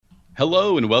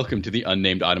Hello and welcome to the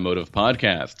Unnamed Automotive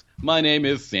Podcast. My name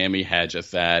is Sami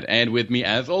Haj-Assad, and with me,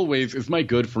 as always, is my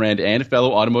good friend and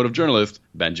fellow automotive journalist,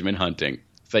 Benjamin Hunting.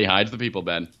 Say hi to the people,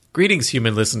 Ben. Greetings,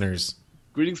 human listeners.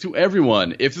 Greetings to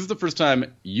everyone. If this is the first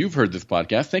time you've heard this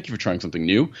podcast, thank you for trying something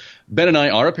new. Ben and I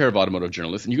are a pair of automotive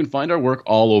journalists, and you can find our work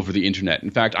all over the internet.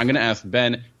 In fact, I'm going to ask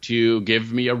Ben to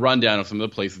give me a rundown of some of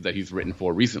the places that he's written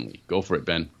for recently. Go for it,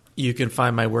 Ben. You can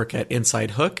find my work at Inside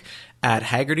Hook, at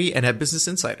Haggerty, and at Business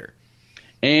Insider.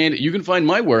 And you can find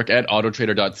my work at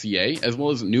autotrader.ca, as well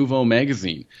as Nouveau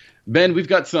Magazine. Ben, we've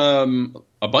got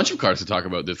a bunch of cars to talk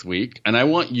about this week, and I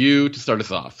want you to start us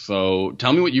off. So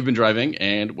tell me what you've been driving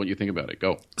and what you think about it.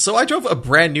 Go. So I drove a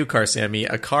brand new car, Sammy,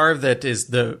 a car that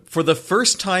is for the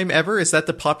first time ever. Is that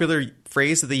the popular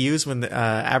phrase that they use when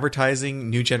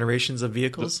advertising new generations of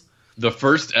vehicles? The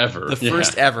first ever. The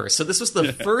first ever. So this was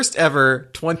the first ever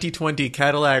 2020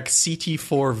 Cadillac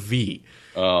CT4V.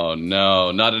 Oh,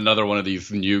 no, not another one of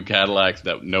these new Cadillacs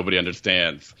that nobody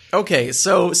understands. Okay,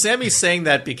 so Sammy's saying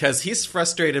that because he's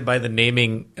frustrated by the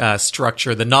naming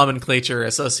structure, the nomenclature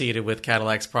associated with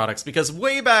Cadillac's products, because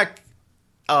way back,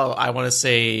 I want to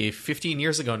say 15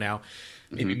 years ago now,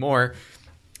 maybe more,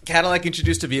 Cadillac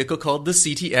introduced a vehicle called the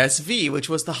CTS-V, which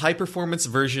was the high-performance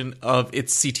version of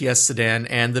its CTS sedan,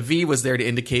 and the V was there to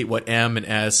indicate what M and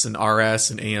S and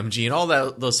RS and AMG and all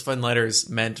those fun letters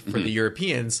meant for the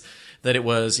Europeans, that it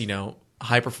was,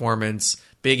 high performance,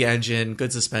 big engine,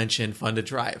 good suspension, fun to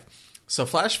drive. So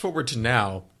flash forward to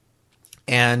now,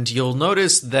 and you'll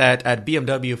notice that at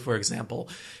BMW, for example,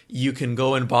 you can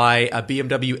go and buy a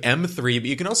BMW M3, but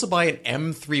you can also buy an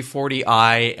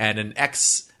M340i and an the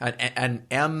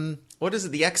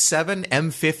X7,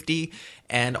 M50,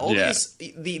 and all these,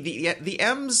 the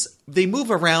M's, they move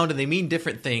around and they mean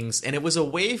different things, and it was a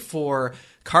way for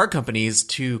car companies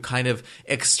to kind of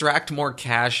extract more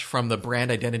cash from the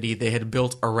brand identity they had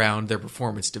built around their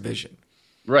performance division.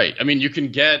 Right. I mean, you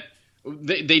can get...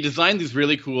 They designed these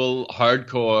really cool,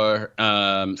 hardcore,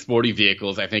 sporty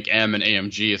vehicles, I think M and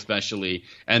AMG especially,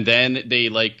 and then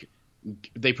they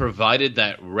provided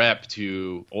that rep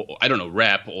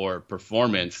or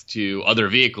performance to other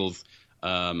vehicles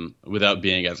without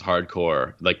being as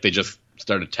hardcore. Like, they just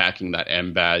started tacking that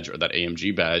M badge or that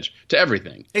AMG badge to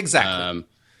everything. Exactly.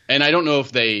 And I don't know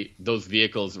if those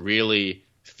vehicles really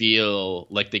feel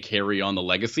like they carry on the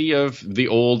legacy of the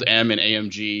old M and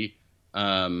AMG,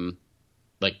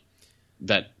 like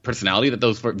that personality that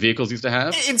those vehicles used to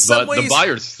have. In some ways, the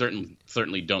buyers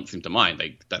certainly don't seem to mind.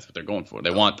 That's what they're going for.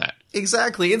 They want that.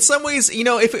 Exactly. In some ways,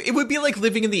 if it would be like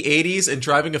living in the 80s and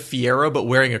driving a Fiero but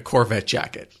wearing a Corvette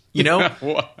jacket.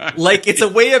 Like, it's a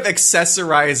way of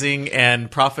accessorizing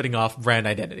and profiting off brand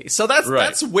identity. So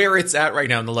that's where it's at right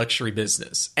now in the luxury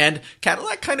business. And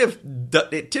Cadillac kind of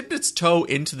it tipped its toe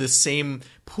into the same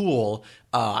pool,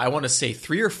 I want to say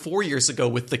 3 or 4 years ago,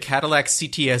 with the Cadillac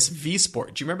CTS V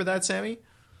Sport. Do you remember that, Sammy?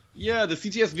 Yeah, the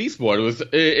CTS V Sport.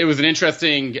 It was an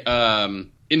interesting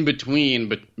in between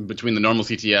the normal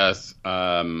CTS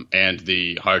and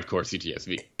the hardcore CTS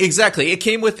V. Exactly. It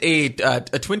came with a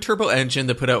twin turbo engine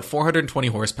that put out 420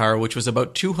 horsepower, which was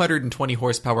about 220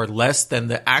 horsepower less than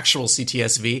the actual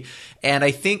CTS V, and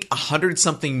I think 100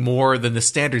 something more than the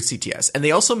standard CTS. And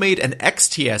they also made an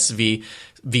XTS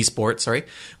V Sport,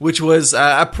 which was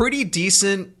a pretty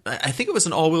decent. I think it was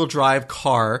an all-wheel drive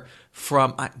car.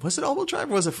 Was it all-wheel drive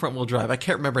or was it front-wheel drive? I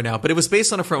can't remember now, but it was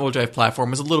based on a front-wheel drive platform.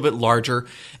 It was a little bit larger,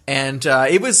 and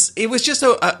it was just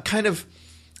a kind of,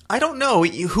 I don't know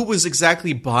who was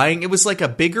exactly buying. It was like a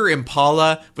bigger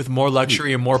Impala with more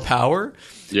luxury and more power.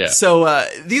 Yeah. So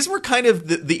these were kind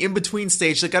of the in-between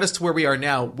stage that got us to where we are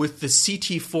now with the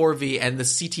CT4V and the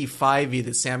CT5V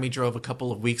that Sammy drove a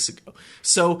couple of weeks ago.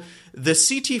 So the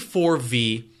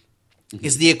CT4V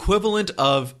is the equivalent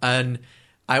of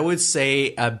I would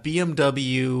say a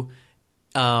BMW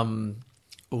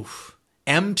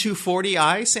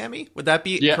M240i, Sammy? Would that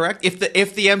be correct? If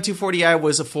the M240i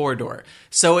was a four-door.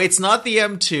 So it's not the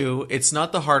M2, it's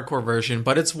not the hardcore version,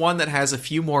 but it's one that has a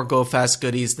few more go-fast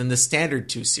goodies than the standard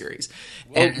 2 Series.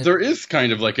 Well, there is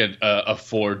kind of like a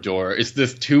four-door. It's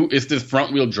this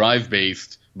front-wheel drive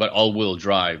based, but all-wheel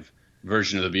drive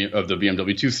version of the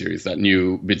BMW 2 Series.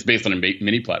 It's based on a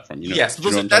mini platform. Yes,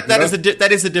 that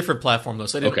is a different platform though.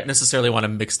 So I didn't necessarily want to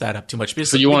mix that up too much.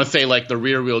 So you want to say like the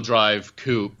rear-wheel drive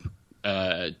coupe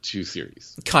 2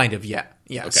 Series? Kind of, yeah.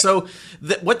 Okay. So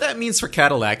what that means for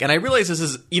Cadillac, and I realize this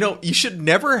is, you should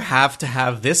never have to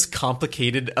have this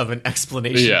complicated of an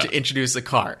explanation to introduce a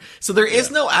car. So there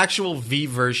is no actual V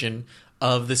version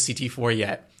of the CT4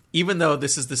 yet. even though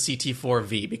this is the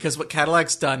CT4V, because what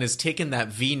Cadillac's done is taken that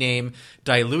V name,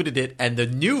 diluted it, and the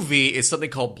new V is something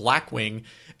called Blackwing.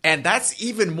 And that's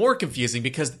even more confusing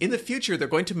because in the future, they're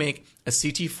going to make a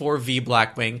CT4V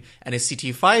Blackwing and a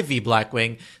CT5V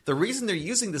Blackwing. The reason they're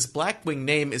using this Blackwing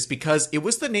name is because it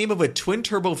was the name of a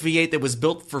twin-turbo V8 that was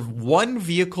built for one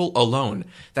vehicle alone.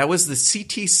 That was the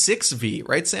CT6V,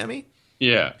 right, Sammy?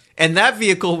 Yeah. And that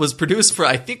vehicle was produced for,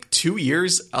 I think, 2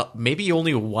 years, maybe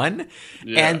only one.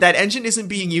 Yeah. And that engine isn't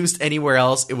being used anywhere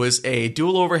else. It was a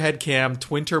dual overhead cam,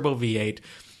 twin-turbo V8.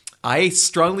 I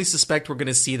strongly suspect we're going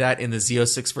to see that in the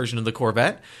Z06 version of the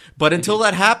Corvette. But until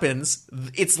that happens,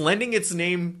 it's lending its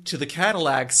name to the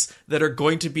Cadillacs that are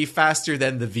going to be faster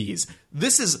than the Vs.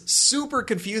 This is super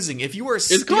confusing. If you are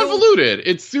It's convoluted.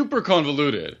 It's super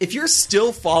convoluted. If you're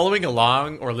still following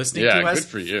along or listening to us, good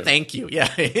for you. Thank you.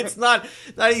 Yeah, it's not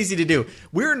easy to do.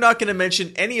 We're not going to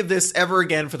mention any of this ever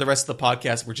again for the rest of the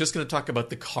podcast. We're just going to talk about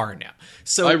the car now.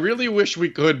 So I really wish we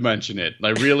could mention it. I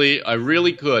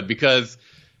really could, because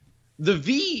the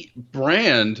V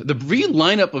brand, the V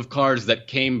lineup of cars that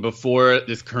came before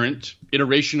this current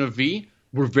iteration of V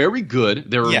were very good.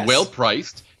 They were well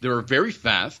priced. They were very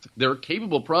fast. They were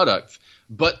capable products.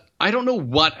 But I don't know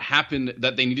what happened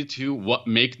that they needed to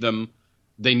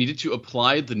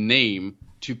apply the name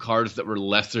to cars that were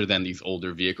lesser than these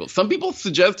older vehicles. Some people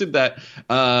suggested that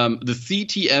the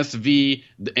CTS-V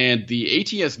and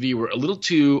the ATS-V were a little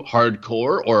too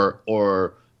hardcore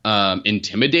or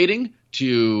intimidating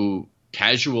to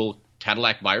casual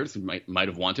Cadillac buyers who might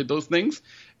have wanted those things.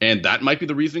 And that might be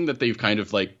the reason that they've kind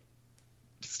of like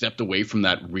stepped away from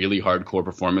that really hardcore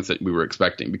performance that we were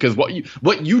expecting. Because what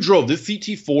you drove, this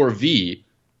CT4V,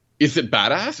 is it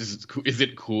badass? Is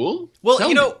it cool? Well,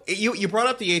 you brought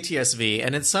up the ATS-V,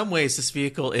 and in some ways this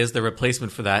vehicle is the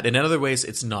replacement for that. In other ways,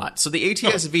 it's not. So the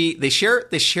ATS-V, they share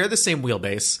the same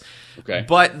wheelbase. Okay.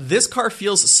 But this car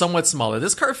feels somewhat smaller.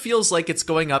 This car feels like it's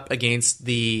going up against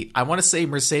the, I want to say,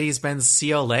 Mercedes-Benz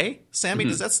CLA. Sammy,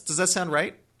 does that sound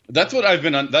right? That's what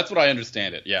I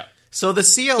understand it. Yeah. So the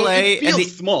CLA, so it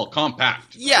feels small,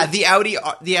 compact. Yeah, the Audi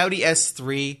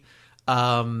S3.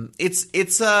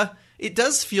 It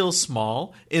does feel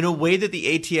small in a way that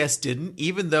the ATS didn't,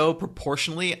 even though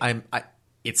proportionally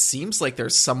it seems like they're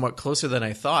somewhat closer than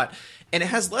I thought. And it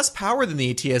has less power than the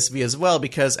ATS-V as well,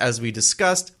 because as we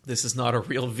discussed, this is not a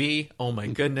real V. Oh my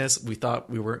goodness, we thought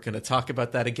we weren't going to talk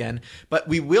about that again. But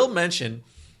we will mention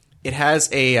it has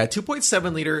a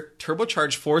 2.7-liter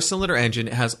turbocharged 4-cylinder engine.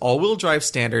 It has all-wheel drive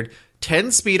standard.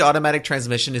 10-speed automatic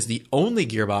transmission is the only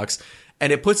gearbox.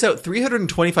 And it puts out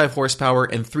 325 horsepower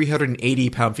and 380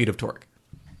 pound-feet of torque.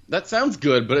 That sounds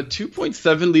good, but a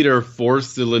 2.7-liter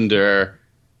 4-cylinder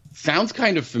sounds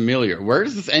kind of familiar. Where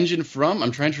is this engine from?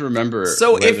 I'm trying to remember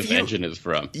where this engine is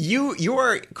from. You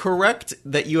are correct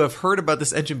that you have heard about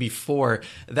this engine before.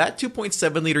 That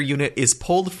 2.7-liter unit is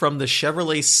pulled from the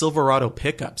Chevrolet Silverado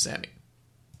pickup, Sammy.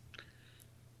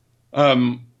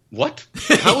 What?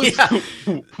 How is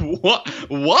what?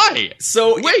 Why?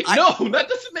 So wait, no, that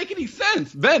doesn't make any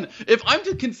sense, Ben.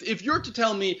 If you're to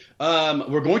tell me,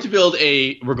 we're going to build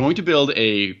a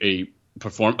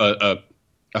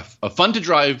fun to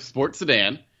drive sports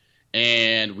sedan,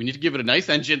 and we need to give it a nice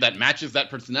engine that matches that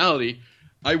personality,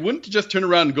 I wouldn't just turn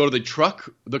around and go to the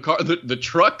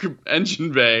truck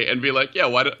engine bay and be like,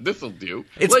 yeah, this'll do.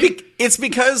 It's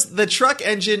because the truck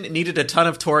engine needed a ton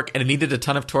of torque, and it needed a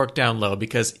ton of torque down low,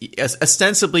 because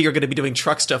ostensibly you're going to be doing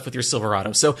truck stuff with your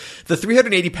Silverado. So the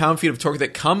 380 pound-feet of torque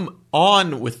that come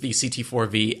on with the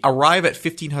CT4V arrive at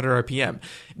 1500 RPM,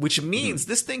 which means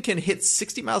this thing can hit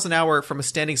 60 miles an hour from a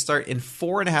standing start in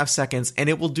 4.5 seconds, and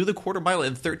it will do the quarter mile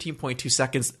in 13.2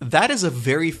 seconds. That is a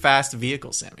very fast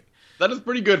vehicle, Sammy. That is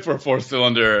pretty good for a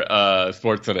 4-cylinder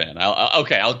sports sedan.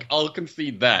 I'll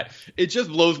concede that. It just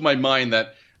blows my mind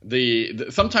that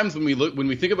sometimes when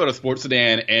we think about a sports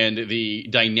sedan and the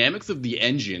dynamics of the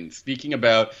engine, speaking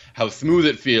about how smooth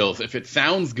it feels, if it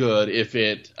sounds good, if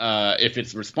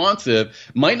it's responsive,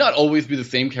 might not always be the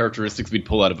same characteristics we'd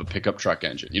pull out of a pickup truck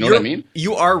engine. You know what I mean?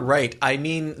 You are right. I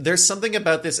mean, there's something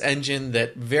about this engine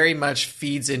that very much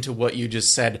feeds into what you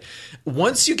just said.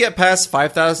 Once you get past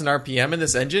 5,000 RPM in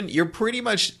this engine, you're pretty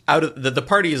much out of the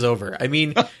party is over. I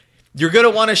mean, you're going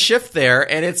to want to shift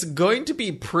there, and it's going to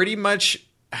be pretty much.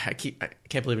 I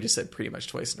can't believe I just said pretty much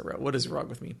twice in a row. What is wrong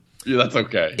with me? Yeah, that's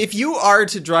okay. If you are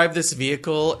to drive this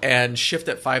vehicle and shift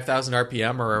at 5,000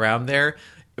 RPM or around there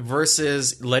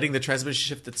versus letting the transmission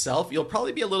shift itself, you'll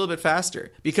probably be a little bit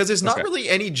faster, because there's not really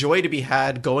any joy to be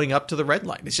had going up to the red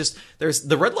line. It's just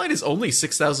the red line is only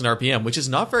 6,000 RPM, which is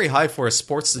not very high for a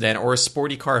sports sedan or a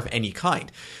sporty car of any kind.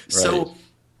 Right. So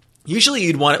Usually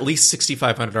you'd want at least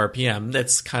 6,500 RPM.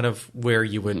 That's kind of where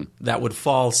you would that would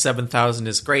fall. 7,000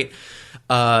 is great.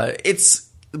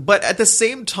 But at the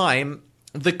same time,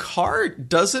 the car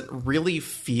doesn't really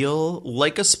feel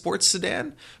like a sports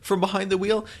sedan from behind the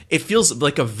wheel. It feels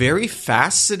like a very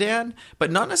fast sedan,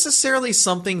 but not necessarily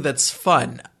something that's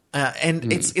fun.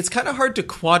 And it's kind of hard to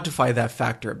quantify that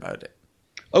factor about it.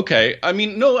 Okay, I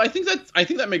mean, no, I think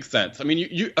that makes sense. I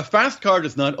mean, a fast car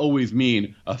does not always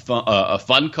mean a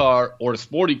fun car or a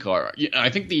sporty car. I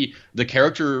think the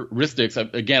characteristics,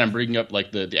 again, I'm bringing up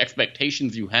like the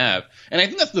expectations you have, and I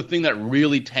think that's the thing that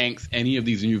really tanks any of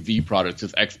these new V products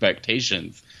is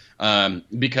expectations,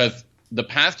 because the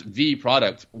past V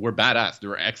products were badass. They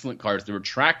were excellent cars. They were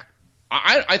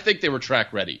I think they were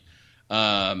track ready,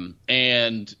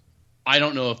 and I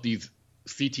don't know if these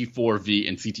CT4V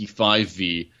and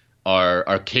CT5V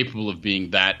are capable of being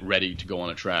that ready to go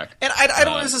on a track. And I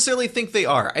don't necessarily think they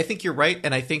are. I think you're right,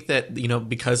 and I think that,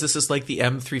 because this is like the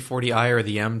M340i or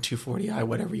the M240i,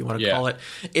 whatever you want to call it,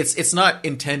 it's not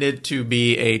intended to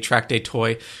be a track day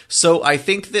toy. So I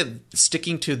think that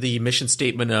sticking to the mission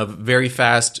statement of very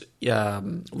fast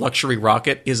luxury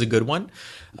rocket is a good one.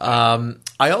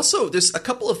 There's a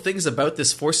couple of things about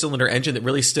this 4-cylinder engine that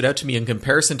really stood out to me in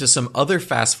comparison to some other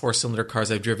fast 4-cylinder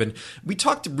cars I've driven. We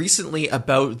talked recently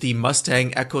about the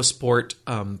Mustang EcoSport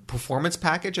performance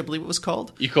package, I believe it was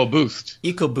called.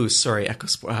 EcoBoost, sorry,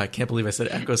 EcoSport. I can't believe I said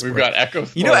EcoSport. We've got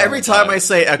EcoSport. Every time I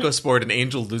say EcoSport, an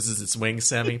angel loses its wings,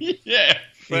 Sammy. Yeah.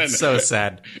 It's so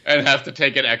sad. And has to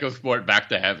take an EcoSport back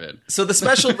to heaven. So the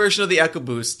special version of the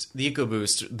EcoBoost,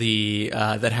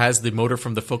 that has the motor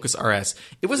from the Focus RS,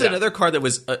 it was another car that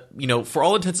was, for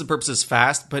all intents and purposes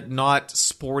fast, but not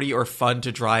sporty or fun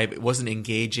to drive. It wasn't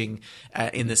engaging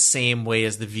in the same way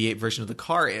as the V8 version of the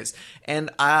car is. And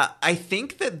I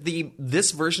think that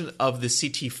this version of the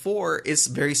CT4 is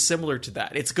very similar to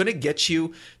that. It's going to get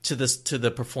you to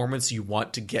the performance you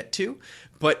want to get to,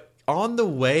 but on the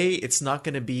way, it's not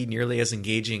going to be nearly as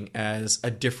engaging as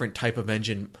a different type of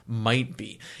engine might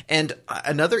be. And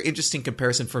another interesting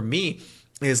comparison for me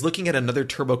is looking at another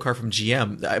turbo car from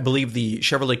GM. I believe the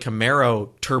Chevrolet Camaro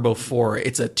Turbo 4.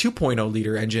 It's a 2.0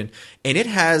 liter engine, and it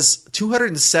has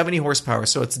 270 horsepower.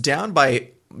 So it's down by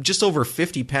just over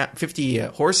 50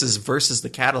 horses versus the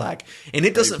Cadillac. And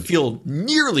it doesn't feel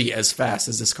nearly as fast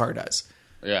as this car does.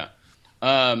 Yeah.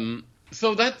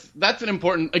 So that's an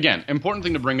important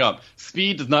thing to bring up.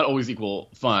 Speed does not always equal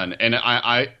fun, and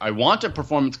I want a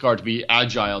performance car to be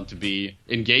agile, to be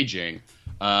engaging,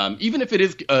 even if it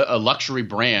is a luxury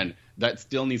brand. That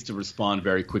still needs to respond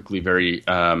very quickly.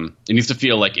 It needs to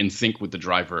feel like in sync with the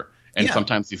driver, and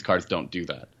sometimes these cars don't do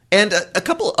that. And a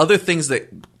couple other things that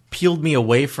peeled me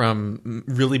away from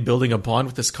really building a bond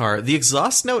with this car. The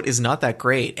exhaust note is not that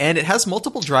great, and it has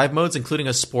multiple drive modes, including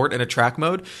a sport and a track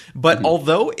mode. But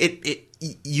although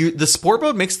the sport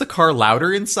mode makes the car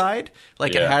louder inside,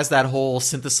 it has that whole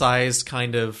synthesized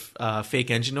kind of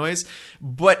fake engine noise,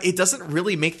 but it doesn't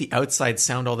really make the outside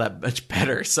sound all that much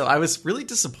better. So I was really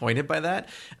disappointed by that.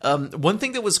 One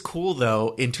thing that was cool,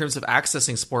 though, in terms of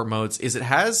accessing sport modes, is it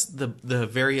has the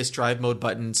various drive mode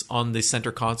buttons on the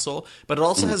center console, but it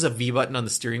also has a V button on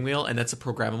the steering wheel, and that's a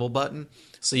programmable button.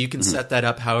 So you can set that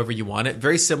up however you want it.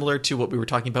 Very similar to what we were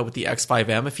talking about with the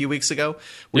X5M a few weeks ago,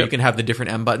 where you can have the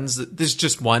different M buttons. There's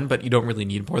just one, but you don't really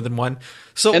need more than one.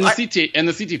 So the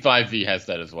CT5V has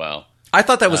that as well. I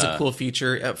thought that was a cool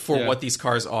feature for what these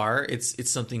cars are. It's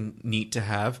something neat to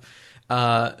have.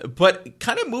 But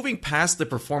kind of moving past the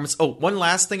performance. Oh, one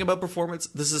last thing about performance.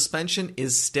 The suspension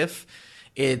is stiff.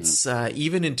 It's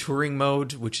even in touring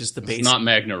mode, which is the base. It's not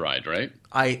Magna Ride, right?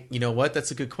 You know what?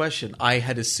 That's a good question. I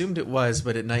had assumed it was,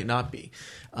 but it might not be.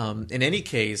 In any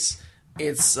case,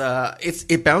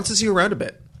 it bounces you around a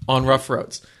bit on rough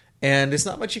roads, and there's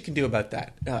not much you can do about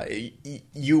that.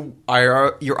 You're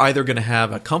either going to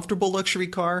have a comfortable luxury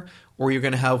car, or you're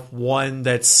going to have one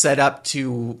that's set up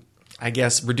to, I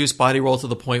guess, reduce body roll to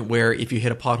the point where if you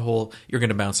hit a pothole, you're going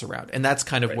to bounce around, and that's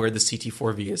kind of where the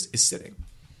CT4V is sitting.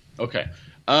 Okay.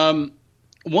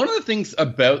 One of the things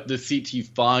about the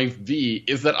CT5V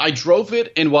is that I drove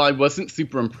it, and while I wasn't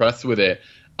super impressed with it,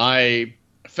 I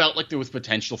felt like there was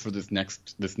potential for this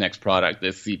next product,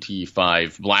 this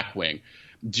CT5 Blackwing.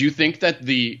 Do you think that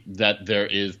there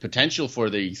is potential for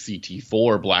the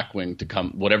CT4 Blackwing to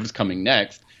come, whatever's coming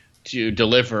next, to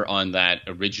deliver on that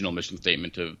original mission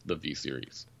statement of the V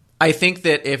series? I think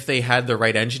that if they had the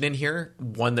right engine in here,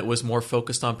 one that was more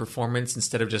focused on performance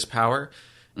instead of just power.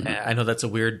 I know that's a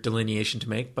weird delineation to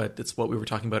make, but it's what we were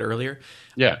talking about earlier.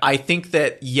 Yeah. I think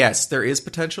that, yes, there is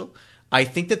potential. I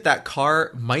think that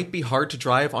car might be hard to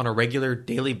drive on a regular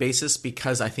daily basis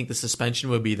because I think the suspension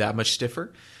would be that much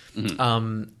stiffer.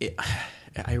 I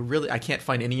can't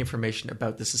find any information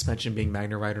about the suspension being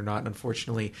MagneRide or not,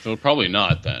 unfortunately. So probably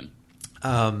not then.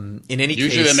 In any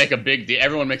Usually case, they make a big deal.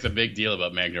 Everyone makes a big deal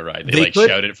about MagneRide. They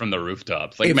shout it from the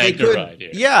rooftops, like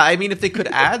MagneRide. Yeah, I mean, if they could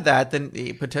add that, then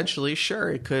potentially,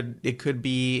 sure, it could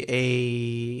be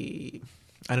a,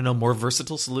 I don't know, more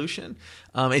versatile solution.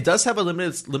 It does have a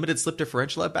limited slip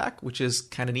differential at back, which is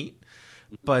kind of neat.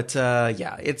 But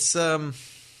yeah, it's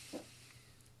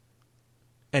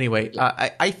anyway.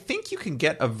 I think you can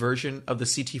get a version of the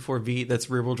CT4V that's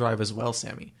rear-wheel drive as well,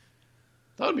 Sammy.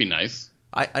 That would be nice.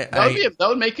 That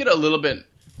would make it a little bit.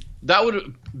 That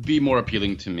would be more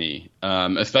appealing to me,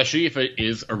 especially if it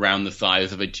is around the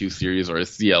size of a 2 Series or a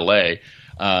CLA.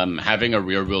 Having a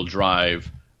rear-wheel drive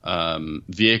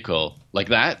vehicle like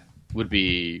that would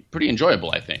be pretty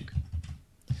enjoyable, I think.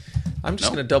 I'm just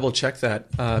going to double check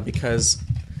that because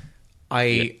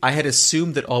I had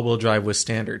assumed that all-wheel drive was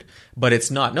standard, but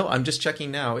it's not. No, I'm just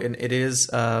checking now, and it is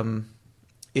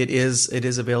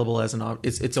available as an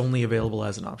it's only available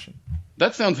as an option.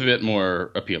 That sounds a bit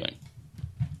more appealing.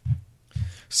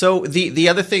 So the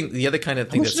other kind of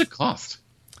thing. How much does it cost?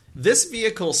 This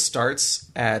vehicle starts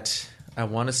at, I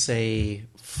want to say,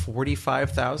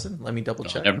 $45,000. Let me double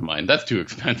check. Never mind, that's too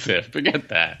expensive. Forget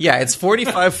that. Yeah, it's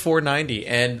 $45,490,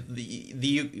 and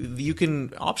you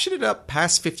can option it up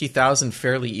past $50,000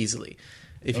 fairly easily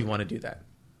if you want to do that.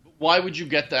 Why would you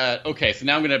get that? Okay, so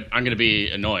now I'm gonna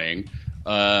be annoying.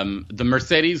 The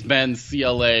Mercedes-Benz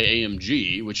CLA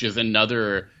AMG, which is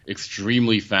another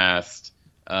extremely fast.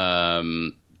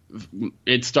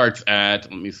 It starts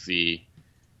at, let me see.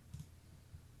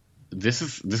 This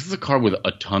is a car with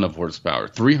a ton of horsepower,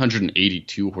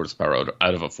 382 horsepower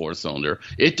out of a 4-cylinder.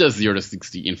 It does 0 to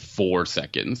 60 in 4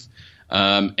 seconds,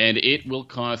 and it will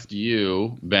cost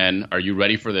you, Ben. Are you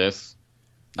ready for this?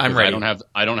 I'm ready.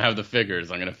 I don't have the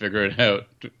figures. I'm gonna figure it out.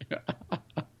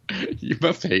 You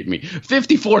must hate me.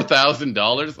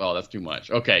 $54,000. Oh, that's too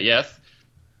much. Okay, yes.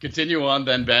 Continue on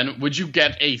then, Ben. Would you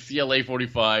get a CLA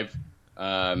 45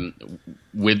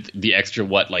 with the extra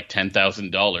like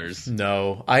 $10,000?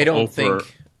 No, I don't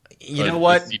think. You know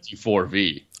what?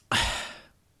 CT4V.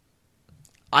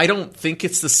 I don't think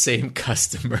it's the same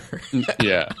customer.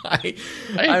 Yeah,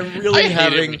 I'm really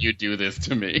hate it when you do this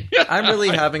to me. I'm really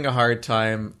having a hard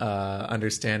time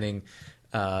understanding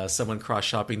someone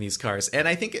cross-shopping these cars, and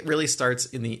I think it really starts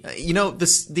in the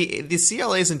the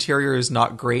CLA's interior is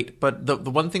not great, but the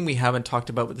one thing we haven't talked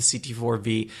about with the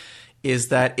CT4V is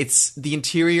that the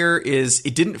interior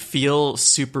it didn't feel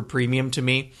super premium to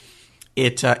me.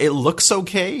 It looks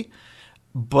okay,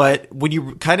 but when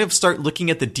you kind of start looking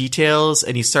at the details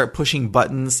and you start pushing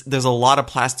buttons, there's a lot of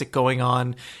plastic going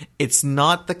on. It's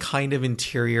not the kind of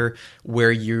interior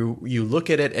where you look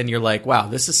at it and you're like, wow,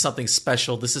 this is something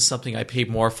special. This is something I paid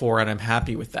more for and I'm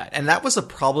happy with that. And that was a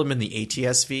problem in the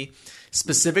ATS-V.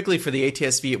 Specifically for the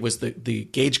ATS-V, it was the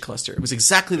gauge cluster. It was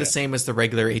exactly the same as the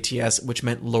regular ATS, which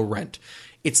meant low rent.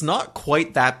 It's not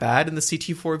quite that bad in the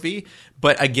CT4V,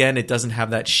 but again, it doesn't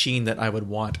have that sheen that I would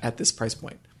want at this price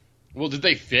point. Well, did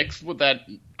they fix what that?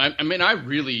 I mean, I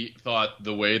really thought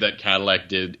the way that Cadillac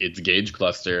did its gauge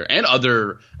cluster and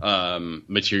other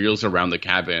materials around the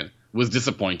cabin was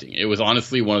disappointing. It was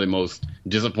honestly one of the most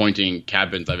disappointing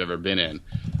cabins I've ever been in.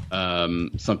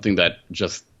 Something that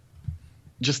just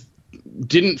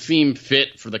didn't seem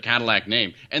fit for the Cadillac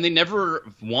name, and they never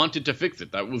wanted to fix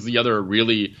it. That was the other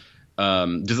really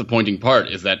disappointing part,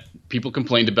 is that people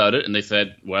complained about it and they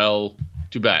said, well,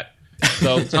 too bad.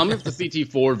 So tell me if the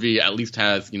CT4V at least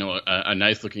has, a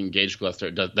nice looking gauge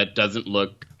cluster that doesn't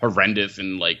look horrendous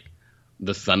in like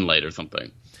the sunlight or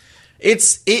something.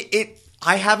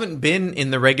 I haven't been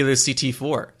in the regular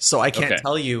CT4, so I can't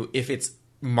tell you if it's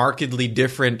markedly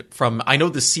different from. I know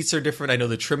the seats are different. I know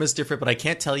the trim is different, but I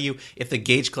can't tell you if the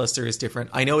gauge cluster is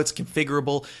different. I know it's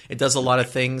configurable. It does a lot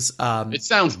of things. It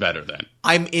sounds better then.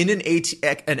 I'm in an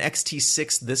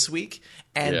XT6 this week,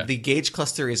 and the gauge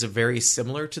cluster is very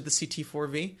similar to the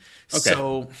CT4V. Okay.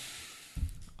 So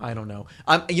I don't know.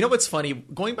 You know what's funny?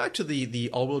 Going back to the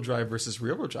all-wheel drive versus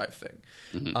rear-wheel drive thing,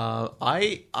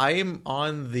 I am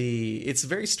on the. It's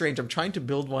very strange. I'm trying to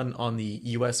build one on the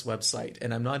US website,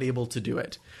 and I'm not able to do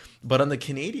it. But on the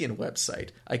Canadian website,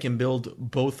 I can build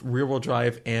both rear-wheel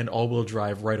drive and all-wheel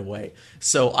drive right away.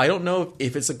 So I don't know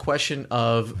if it's a question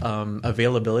of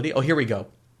availability. Oh, here we go.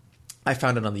 I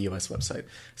found it on the US website,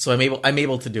 so I'm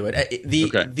able to do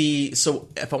it. So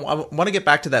if I want to get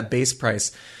back to that base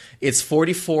price, It's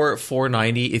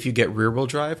 $44,490 if you get rear wheel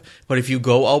drive, but if you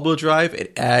go all wheel drive,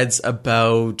 it adds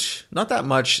about not that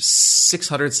much,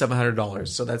 $600-700.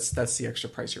 So that's the extra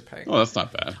price you're paying. Oh, that's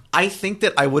not bad. I think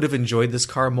that I would have enjoyed this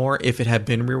car more if it had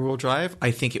been rear wheel drive. I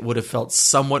think it would have felt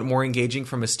somewhat more engaging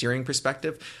from a steering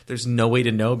perspective. There's no way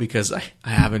to know because I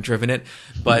haven't driven it,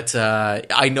 but I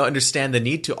understand the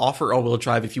need to offer all wheel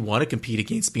drive if you want to compete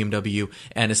against BMW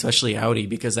and especially Audi,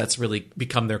 because that's really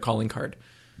become their calling card.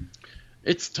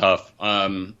 It's tough.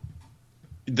 You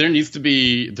need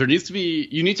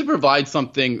to provide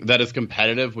something that is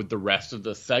competitive with the rest of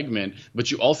the segment, but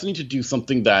you also need to do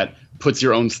something that puts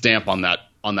your own stamp on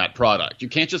that product. You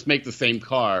can't just make the same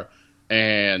car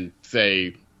and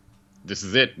say, this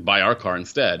is it, buy our car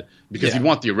instead, because you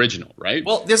want the original, right?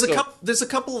 Well, there's a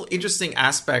couple interesting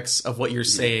aspects of what you're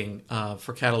saying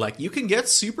for Cadillac. You can get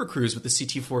Super Cruise with the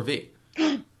CT4V.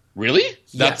 Really?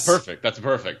 Yes. That's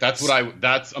perfect.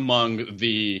 That's among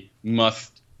the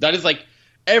must. That is like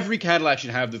every Cadillac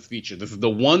should have this feature. This is the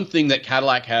one thing that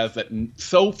Cadillac has that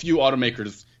so few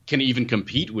automakers can even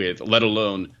compete with, let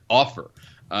alone offer.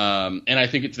 And I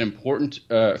think it's an important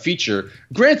feature.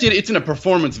 Granted, it's in a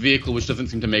performance vehicle, which doesn't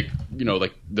seem to make,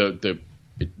 like the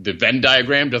Venn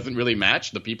diagram doesn't really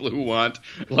match the people who want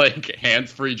like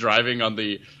hands-free driving on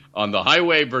the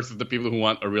highway versus the people who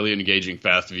want a really engaging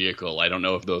fast vehicle. I don't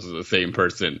know if those are the same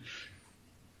person.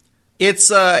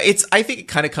 I think it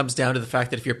kind of comes down to the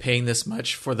fact that if you're paying this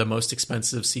much for the most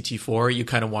expensive CT4, you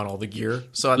kind of want all the gear.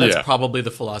 So that's probably the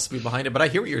philosophy behind it. But I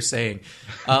hear what you're saying.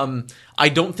 I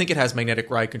don't think it has magnetic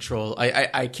ride control.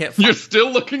 I can't. You're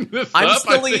still looking this up? I'm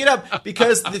still looking it up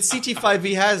because the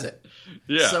CT5V has it.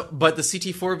 Yeah. But the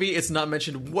CT4V, it's not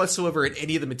mentioned whatsoever in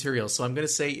any of the materials. So I'm going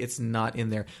to say it's not in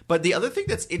there. But the other thing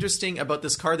that's interesting about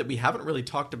this car that we haven't really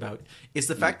talked about is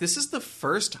the fact this is the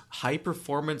first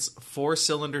high-performance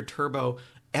four-cylinder turbo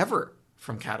ever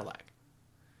from Cadillac.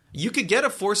 You could get a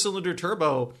four-cylinder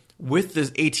turbo with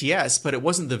the ATS, but it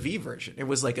wasn't the V version. It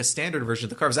was like a standard version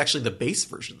of the car. It was actually the base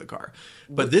version of the car.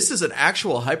 But this is an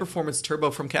actual high-performance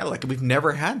turbo from Cadillac, and we've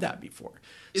never had that before.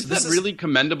 Is that really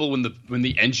commendable when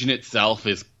the engine itself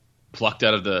is plucked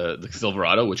out of the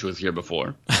Silverado, which was here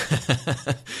before?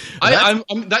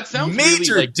 That sounds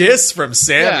major really like, diss from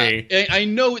Sammy. Yeah, I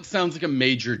know it sounds like a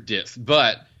major diss,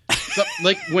 but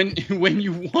like when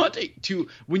you want to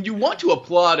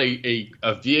applaud a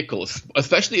vehicle,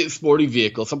 especially a sporty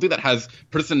vehicle, something that has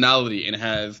personality and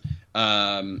has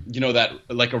that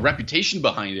like a reputation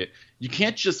behind it, you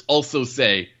can't just also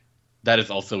say that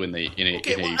is also in a.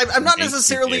 I'm not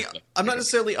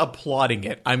necessarily applauding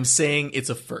it. I'm saying it's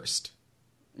a first.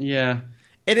 Yeah.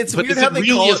 And it's but weird is how it they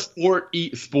really call a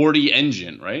sporty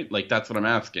engine, right? Like that's what I'm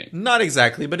asking. Not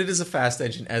exactly, but it is a fast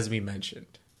engine, as we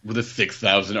mentioned. With a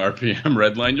 6,000 RPM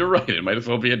redline, you're right. It might as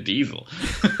well be a diesel.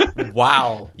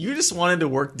 Wow. You just wanted to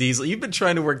work diesel. You've been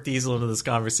trying to work diesel into this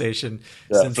conversation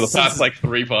for the past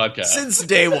 3 podcasts. Since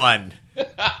day one.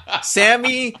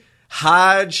 Sammy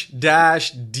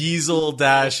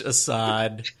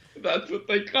Haj-Diesel-Assad. That's what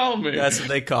they call me. That's what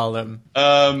they call him.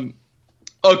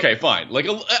 Okay, fine. Like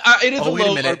it is. Wait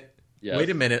a minute. Yes. Wait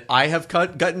a minute. I have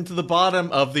gotten to the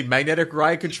bottom of the magnetic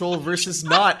ride control versus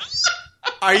not.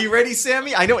 Are you ready,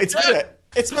 Sammy? I know it's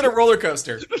been a roller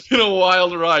coaster. It's been a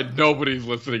wild ride. Nobody's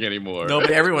listening anymore.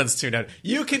 Nobody. Everyone's tuned out.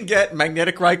 You can get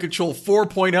magnetic ride control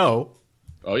 4.0.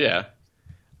 Oh yeah.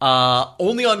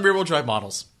 Only on rear-wheel drive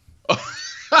models.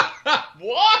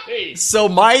 Why? So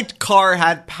my car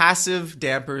had passive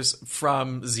dampers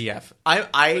from ZF.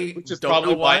 Which is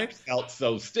probably why it felt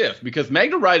so stiff, because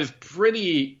Magna Ride is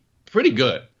pretty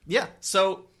good. Yeah.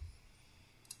 So,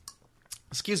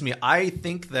 excuse me. I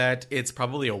think that it's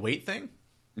probably a weight thing.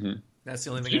 Mm-hmm. That's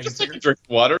the only thing I can figure. Drink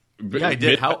water. Yeah, I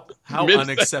did. How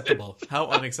unacceptable? How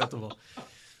unacceptable?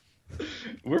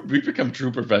 We've become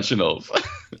true professionals.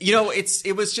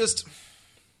 It was just.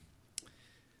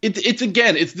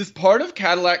 It's this part of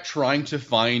Cadillac trying to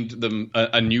find them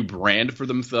a new brand for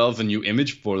themselves, a new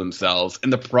image for themselves,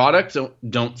 and the products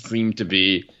don't seem to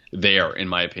be there, in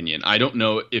my opinion. I don't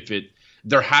know if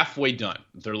they're halfway done.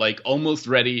 They're like almost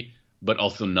ready, but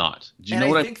also not. Do you know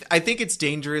what I think it's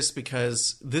dangerous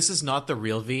because this is not the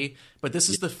real V, but this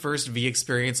is the first V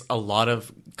experience a lot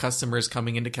of customers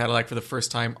coming into Cadillac for the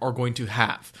first time are going to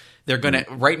have. They're going to,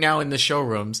 right now in the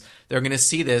showrooms, they're going to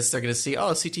see this. They're going to see,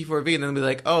 CT4V, and then they'll be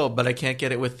like, but I can't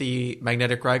get it with the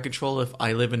magnetic ride control if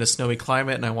I live in a snowy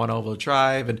climate and I want all-wheel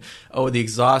drive, and, the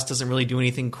exhaust doesn't really do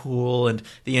anything cool, and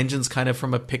the engine's kind of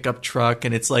from a pickup truck,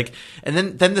 and it's like, and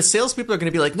then the salespeople are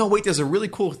going to be like, no, wait, there's a really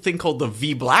cool thing called the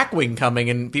V Blackwing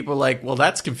coming, and people are like, well,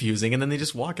 that's confusing, and then they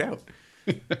just walk out.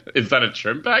 Is that a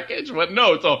trim package? What?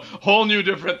 No, it's a whole new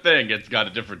different thing. It's got a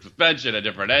different suspension, a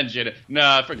different engine.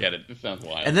 Nah, forget it. This sounds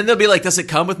wild. And then they'll be like, does it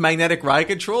come with magnetic ride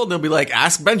control? And they'll be like,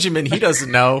 ask Benjamin. He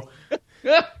doesn't know.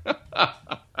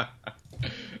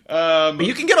 But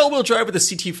you can get all-wheel drive with the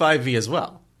CT5V as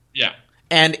well. Yeah.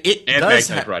 And it and does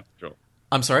magnetic ride control.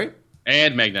 I'm sorry?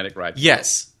 And magnetic ride control.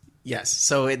 Yes.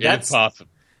 So that's possible.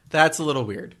 That's a little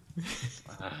weird.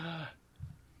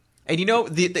 And you know,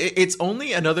 it's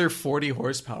only another 40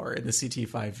 horsepower in the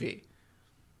CT5V.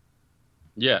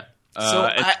 Yeah. So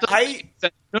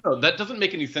no, that doesn't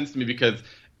make any sense to me because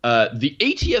the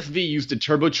ATS-V used a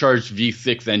turbocharged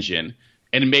V6 engine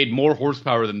and it made more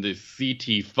horsepower than the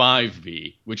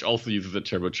CT5V, which also uses a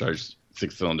turbocharged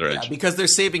six-cylinder engine. Yeah, because they're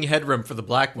saving headroom for the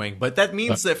Blackwing. But that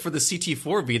means that for the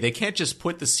CT4V, they can't just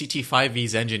put the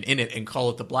CT5V's engine in it and call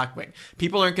it the Blackwing.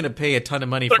 People aren't going to pay a ton of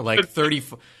money for like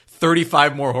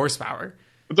 35 more horsepower.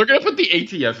 They're going to put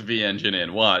the ATS-V engine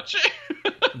in. Watch.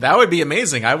 That would be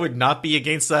amazing. I would not be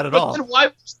against that at all. Then why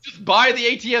would you just buy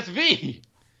the ATS-V?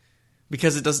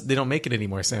 Because they don't make it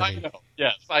anymore, Sammy. I know.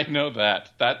 Yes, I know that.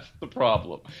 That's the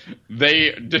problem.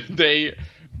 It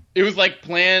was like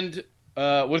planned.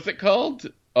 What's it called?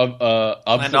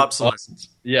 Planned obsolescence.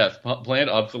 Yes, planned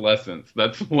obsolescence.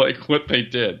 That's like what they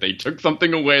did. They took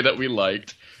something away that we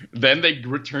liked, then they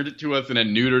returned it to us in a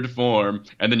neutered form,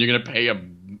 and then you're going to pay a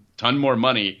ton more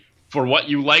money for what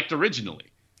you liked originally.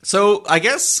 So I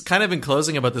guess kind of in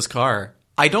closing about this car,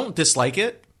 I don't dislike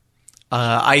it.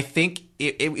 I think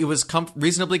it was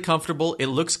reasonably comfortable. It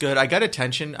looks good. I got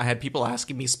attention. I had people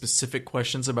asking me specific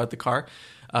questions about the car.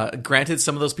 Granted,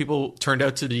 some of those people turned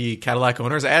out to be Cadillac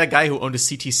owners. I had a guy who owned a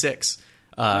CT6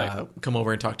 come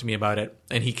over and talk to me about it,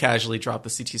 and he casually dropped the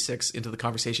CT6 into the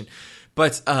conversation.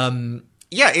 But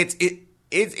yeah,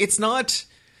 it's not.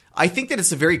 I think that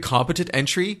it's a very competent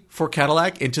entry for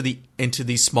Cadillac into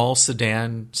the small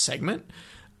sedan segment.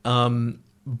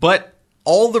 But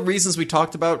all the reasons we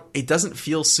talked about, it doesn't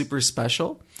feel super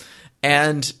special.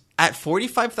 And at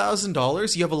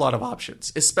 $45,000, you have a lot of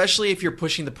options, especially if you're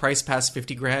pushing the price past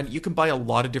 $50,000. You can buy a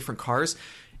lot of different cars.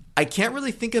 I can't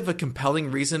really think of a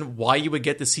compelling reason why you would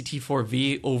get the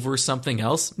CT4V over something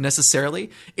else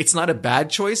necessarily. It's not a bad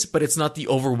choice, but it's not the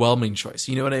overwhelming choice.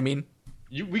 You know what I mean?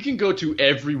 We can go to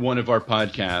every one of our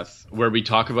podcasts where we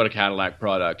talk about a Cadillac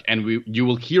product, and you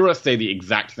will hear us say the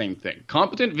exact same thing.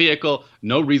 Competent vehicle,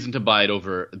 no reason to buy it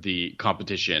over the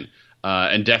competition,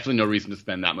 and definitely no reason to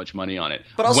spend that much money on it.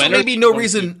 But also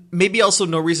maybe also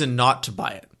no reason not to buy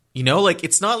it. You know, like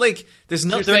it's not like there's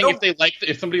no.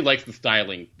 If somebody likes the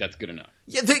styling, that's good enough.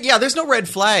 Yeah, there's no red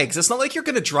flags. It's not like you're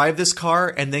going to drive this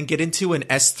car and then get into an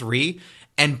S3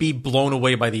 and be blown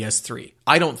away by the S3.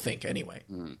 I don't think, anyway.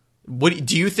 What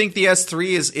do you think the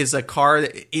S3 is a car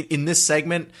in this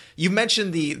segment? You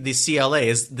mentioned the CLA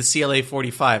is the CLA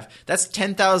 45. That's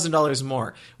 $10,000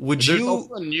 more. There's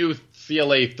also a new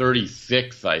CLA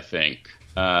 36, I think,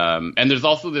 and there's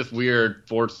also this weird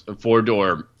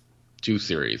four-door 2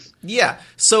 Series. Yeah.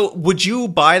 So would you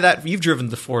buy that? You've driven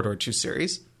the 4-door 2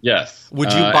 Series. Yes.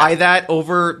 Would you buy that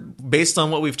over based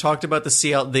on what we've talked about the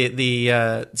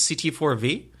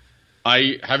CT4V?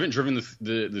 I haven't driven the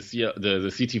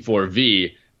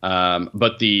CT4V,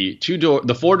 but the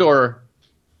 4-door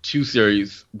 2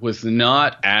 Series was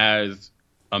not as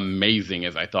amazing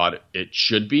as I thought it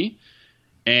should be.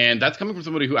 And that's coming from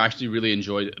somebody who actually really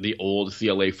enjoyed the old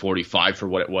CLA 45 for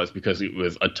what it was, because it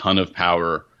was a ton of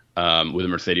power with a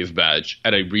Mercedes badge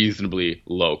at a reasonably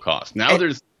low cost. Now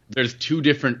there's two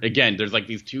different, again, there's like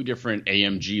these two different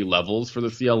AMG levels for the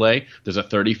CLA. There's a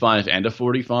 35 and a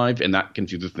 45, and that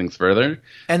confuses things further.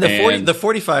 And the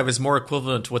 45 is more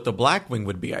equivalent to what the Blackwing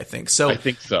would be, I think. So I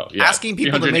think so. Yeah. Asking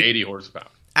people 380 horsepower.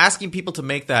 Asking people to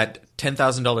make that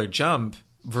 $10,000 jump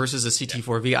versus a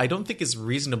CT4V, I don't think is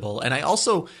reasonable. And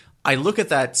I look at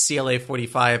that CLA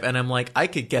 45 and I'm like, I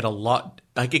could get a lot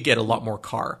more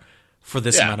car for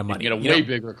this amount of money. You can get a way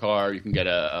bigger car. You can get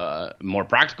a more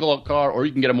practical car, or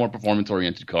you can get a more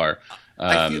performance-oriented car.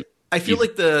 I feel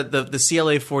like the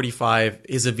CLA 45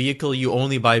 is a vehicle you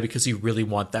only buy because you really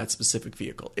want that specific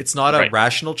vehicle. It's not a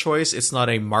rational choice. It's not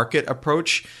a market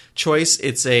approach choice.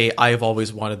 It's a I've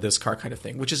always wanted this car kind of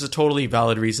thing, which is a totally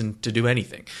valid reason to do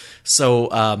anything. So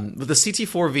with the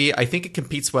CT4V, I think it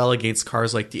competes well against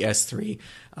cars like the S3.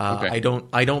 I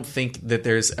don't think that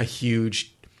there's a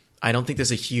huge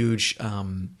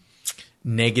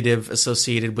negative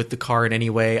associated with the car in any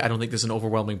way. I don't think there's an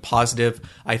overwhelming positive.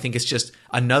 I think it's just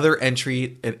another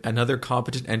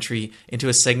competent entry into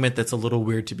a segment that's a little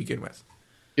weird to begin with.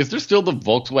 Is there still the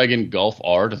Volkswagen Golf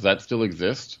R? Does that still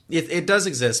exist? It does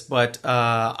exist, but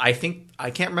I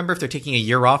can't remember if they're taking a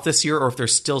year off this year or if they're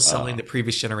still selling the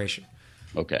previous generation.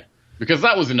 Okay. Because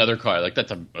that was another car. Like,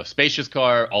 that's a spacious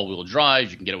car, all-wheel drive.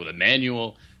 You can get it with a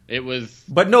manual.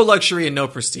 But no luxury and no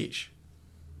prestige.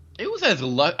 It was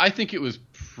I think it was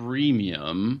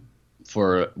premium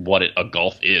for what a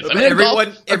Golf is. I mean, a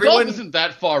Golf isn't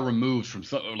that far removed from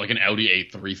like an Audi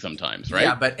A3 sometimes, right?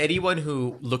 Yeah, but anyone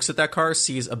who looks at that car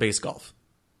sees a base Golf.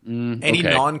 Any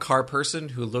non-car person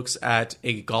who looks at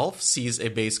a Golf sees a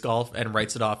base Golf and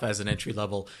writes it off as an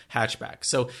entry-level hatchback.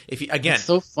 So if you, again, it's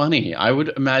so funny. I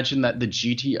would imagine that the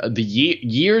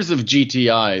years of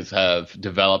GTIs have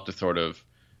developed a sort of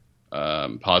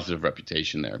positive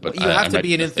reputation there. But you have to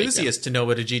be an enthusiast to know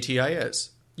what a GTI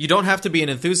is. You don't have to be an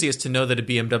enthusiast to know that a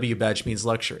BMW badge means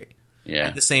luxury. Yeah,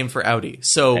 and the same for Audi.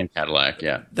 So and Cadillac.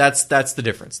 Yeah, that's the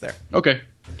difference there. Okay.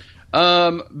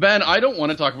 Ben, I don't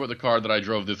want to talk about the car that I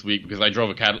drove this week because I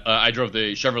drove the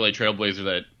Chevrolet Trailblazer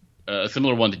that a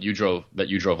similar one that you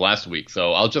drove last week.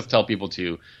 So I'll just tell people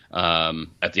to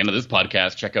at the end of this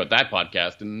podcast check out that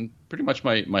podcast, and pretty much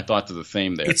my thoughts are the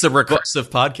same there. It's a recursive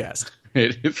podcast.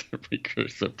 It is a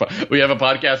recursive. We have a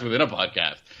podcast within a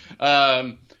podcast.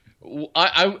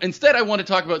 Instead, I want to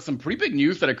talk about some pretty big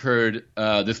news that occurred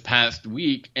this past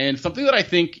week, and something that I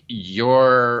think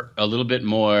you're a little bit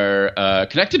more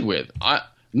connected with.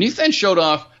 Nissan showed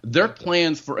off their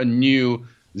plans for a new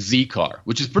Z car,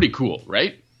 which is pretty cool,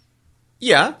 right?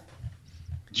 Yeah.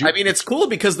 I mean, it's cool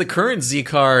because the current Z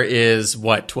car is,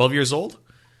 12 years old?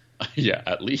 Yeah,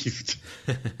 at least.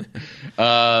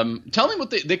 Tell me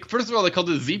what they first of all, they called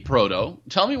it Z Proto.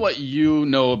 Tell me what you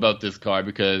know about this car,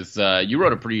 because you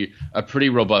wrote a pretty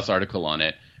robust article on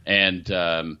it, and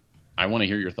I want to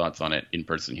hear your thoughts on it in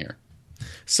person here.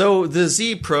 So the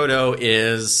Z Proto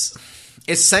is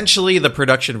essentially the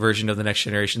production version of the next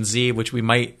generation Z, which we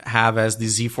might have as the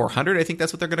Z400. I think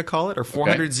that's what they're going to call it, or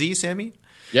 400Z, Sammy.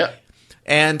 Yeah,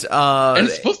 and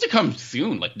it's supposed to come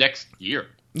soon, like next year.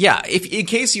 Yeah, if in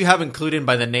case you haven't clued in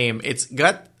by the name, it's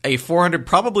got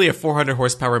probably a 400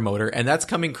 horsepower motor, and that's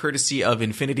coming courtesy of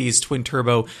Infinity's twin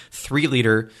turbo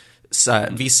 3-liter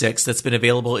V6 that's been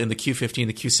available in the Q50 and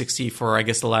the Q60 for, I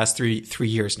guess, the last three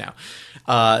years now.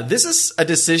 This is a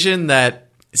decision that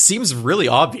seems really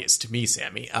obvious to me,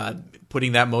 Sammy.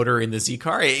 Putting that motor in the Z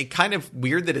car, it's kind of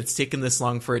weird that it's taken this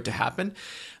long for it to happen.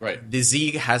 Right. The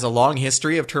Z has a long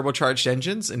history of turbocharged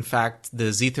engines. In fact, the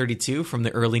Z32 from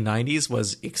the early 90s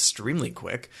was extremely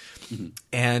quick. Mm-hmm.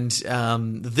 And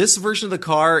this version of the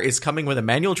car is coming with a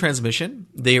manual transmission.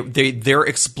 They're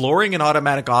exploring an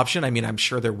automatic option. I mean, I'm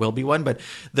sure there will be one, but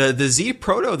the Z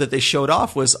Proto that they showed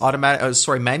off was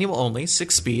manual only,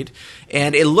 6-speed,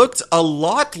 and it looked a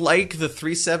lot like the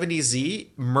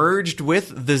 370Z merged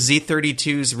with the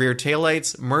Z32's rear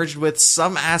taillights, merged with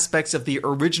some aspects of the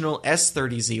original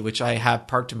S30Z, which I have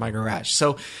parked in my garage.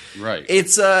 So right.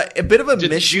 It's a bit of a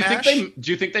mishmash.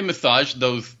 Do you think they massaged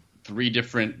those three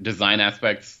different design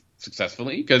aspects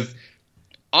successfully? Because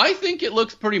I think it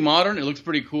looks pretty modern. It looks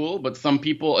pretty cool, but some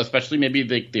people, especially maybe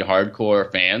the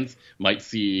hardcore fans, might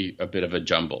see a bit of a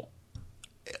jumble.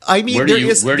 I mean,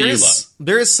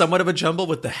 there is somewhat of a jumble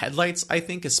with the headlights, I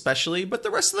think, especially, but the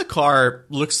rest of the car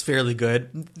looks fairly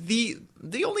good.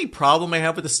 The only problem I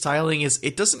have with the styling is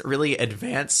it doesn't really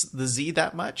advance the Z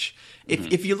that much.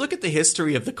 If you look at the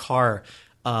history of the car,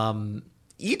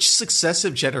 each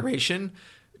successive generation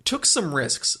took some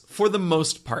risks for the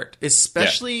most part,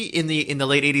 especially in the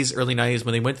late 80s, early 90s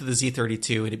when they went to the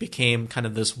Z32 and it became kind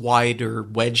of this wider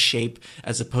wedge shape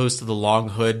as opposed to the long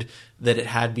hood that it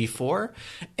had before.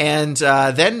 And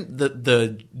then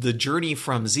the journey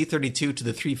from Z32 to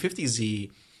the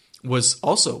 350Z was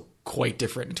also quite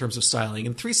different in terms of styling.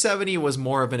 And 370 was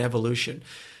more of an evolution.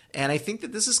 And I think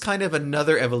that this is kind of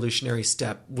another evolutionary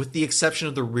step, with the exception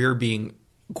of the rear being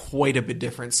quite a bit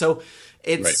different. So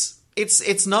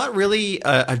it's not really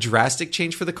a drastic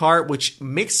change for the car, which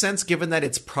makes sense given that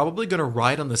it's probably going to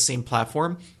ride on the same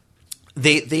platform.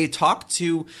 They talked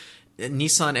to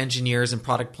Nissan engineers and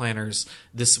product planners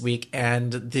this week,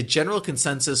 and the general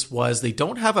consensus was they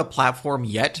don't have a platform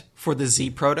yet for the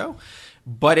Z Proto,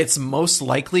 but it's most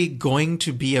likely going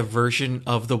to be a version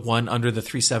of the one under the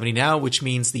 370 now, which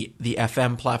means the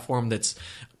FM platform that's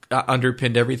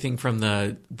underpinned everything from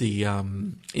the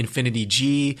Infinity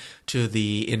G to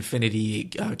the Infinity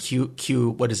Q.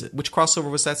 What is it? Which crossover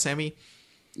was that, Sammy?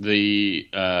 The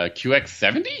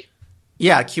QX70?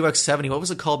 Yeah, QX70. What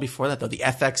was it called before that, though? The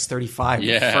FX35,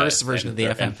 the first version of the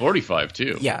FM. And 45,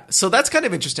 too. Yeah, so that's kind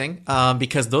of interesting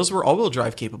because those were all-wheel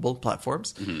drive capable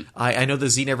platforms. Mm-hmm. I know the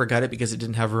Z never got it because it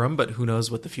didn't have room, but who knows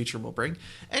what the future will bring.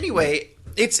 Anyway,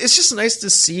 it's just nice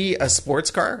to see a sports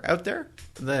car out there.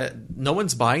 No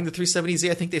one's buying the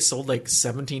 370Z. I think they sold like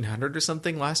 1,700 or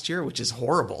something last year, which is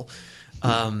horrible.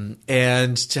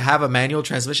 And to have a manual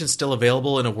transmission still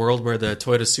available in a world where the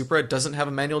Toyota Supra doesn't have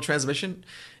a manual transmission,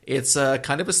 it's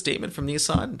kind of a statement from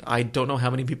Nissan. I don't know how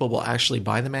many people will actually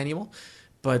buy the manual,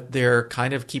 but they're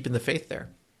kind of keeping the faith there.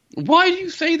 Why do you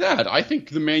say that? I think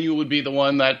the manual would be the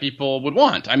one that people would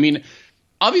want. I mean,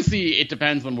 obviously, it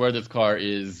depends on where this car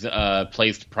is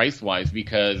placed price-wise,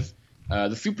 because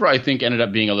the Supra, I think, ended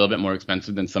up being a little bit more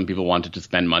expensive than some people wanted to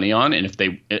spend money on. And if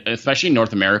they, especially in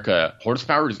North America,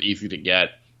 horsepower is easy to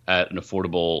get at an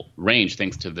affordable range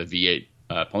thanks to the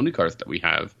V8 pony cars that we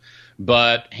have.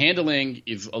 But handling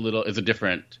is a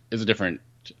different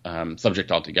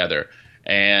subject altogether.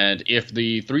 And if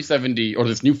the 370 or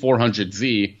this new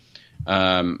 400Z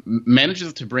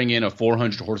manages to bring in a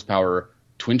 400 horsepower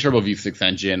twin turbo V6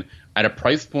 engine at a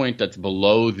price point that's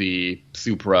below the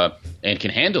Supra and can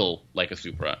handle like a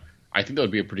Supra, I think that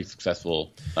would be a pretty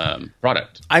successful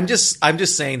product. I'm just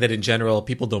saying that in general,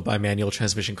 people don't buy manual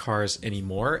transmission cars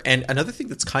anymore. And another thing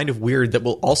that's kind of weird that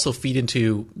will also feed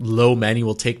into low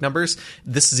manual take numbers,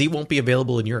 this Z won't be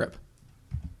available in Europe.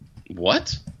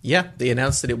 What? Yeah, they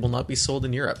announced that it will not be sold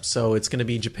in Europe, so it's going to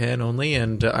be Japan only,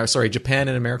 and Japan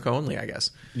and America only, I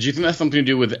guess. Do you think that's something to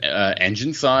do with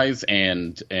engine size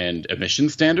and emission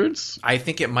standards? I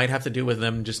think it might have to do with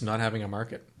them just not having a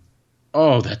market.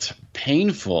 Oh, that's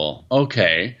painful.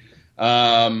 Okay.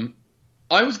 I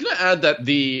was going to add that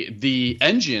the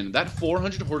engine, that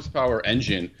 400 horsepower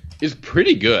engine, is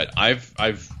pretty good. I've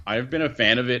been a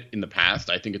fan of it in the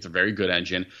past. I think it's a very good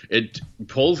engine. It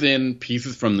pulls in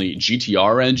pieces from the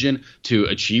GTR engine to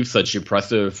achieve such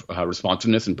impressive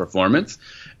responsiveness and performance,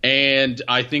 and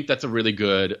I think that's a really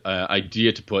good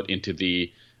idea to put into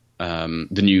the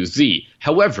new Z.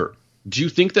 However, do you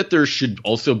think that there should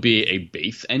also be a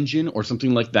base engine or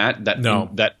something like that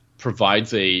that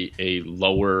provides a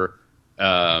lower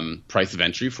price of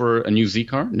entry for a new Z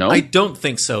car? No, I don't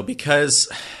think so because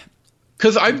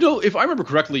I know, if I remember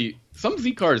correctly, some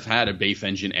Z cars had a base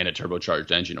engine and a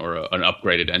turbocharged engine or an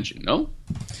upgraded engine. No,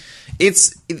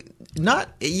 it's not.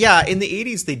 Yeah, in the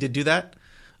 80s they did do that.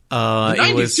 The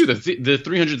 90s too. The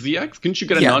 300ZX. Couldn't you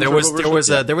get a non-turbo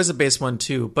version? There was a base one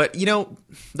too. But you know,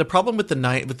 the problem with the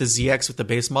ZX with the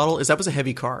base model is that was a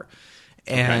heavy car.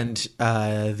 And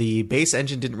the base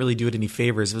engine didn't really do it any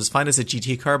favors. It was fine as a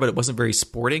GT car, but it wasn't very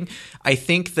sporting. I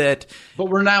think that... But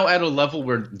we're now at a level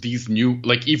where these new,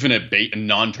 like even a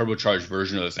non-turbocharged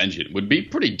version of this engine would be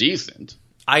pretty decent.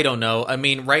 I don't know. I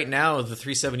mean, right now, the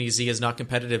 370Z is not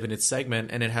competitive in its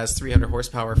segment, and it has 300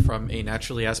 horsepower from a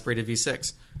naturally aspirated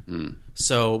V6.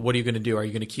 So what are you going to do? Are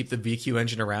you going to keep the VQ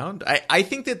engine around? I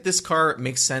think that this car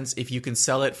makes sense if you can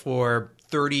sell it for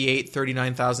 $38,000,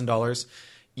 $39,000.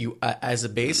 You as a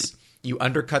base, you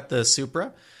undercut the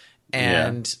Supra,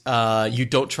 and you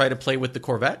don't try to play with the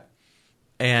Corvette,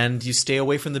 and you stay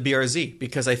away from the BRZ,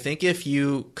 because I think if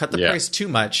you cut the price too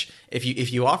much,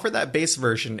 if you offer that base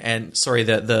version and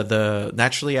the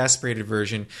naturally aspirated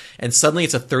version, and suddenly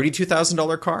it's a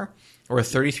 $32,000 car or a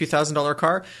 $33,000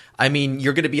 car, I mean,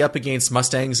 you're going to be up against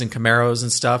Mustangs and Camaros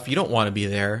and stuff. You don't want to be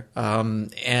there,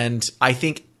 and I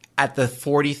think at the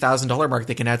 $40,000 mark,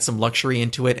 they can add some luxury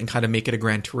into it and kind of make it a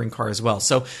grand touring car as well.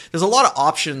 So there's a lot of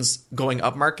options going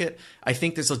up market. I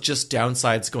think there's just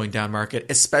downsides going down market,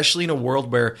 especially in a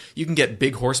world where you can get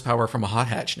big horsepower from a hot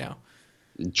hatch now.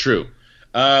 True.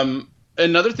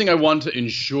 Another thing I want to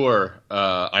ensure,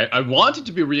 I wanted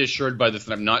to be reassured by this,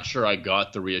 and I'm not sure I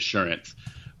got the reassurance.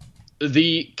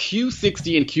 The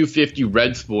Q60 and Q50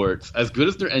 Red Sports, as good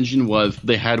as their engine was,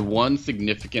 they had one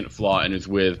significant flaw, and it's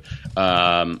with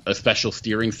a special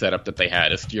steering setup that they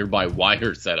had, a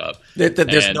steer-by-wire setup.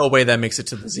 There's no way that makes it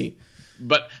to the Z.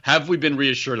 But have we been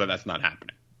reassured that that's not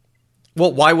happening?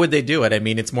 Well, why would they do it? I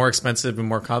mean, it's more expensive and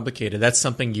more complicated. That's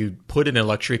something you put in a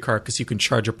luxury car because you can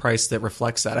charge a price that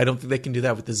reflects that. I don't think they can do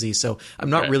that with the Z, so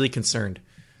I'm not really concerned.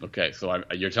 Okay, so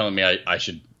you're telling me I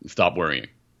should stop worrying.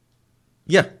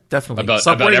 Yeah, definitely.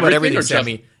 Stop worrying about everything,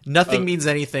 Sammy. Nothing means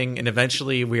anything, and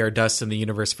eventually we are dust and the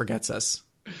universe forgets us.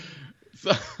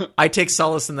 So, I take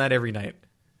solace in that every night.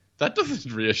 That's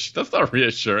not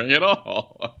reassuring at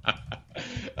all.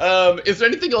 Is there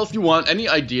anything else you want? Any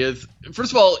ideas?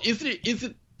 First of all, is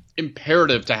it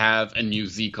imperative to have a new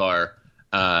Z car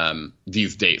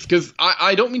these days? Because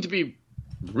I don't mean to be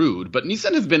rude, but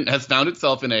Nissan has found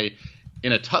itself in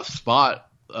a tough spot.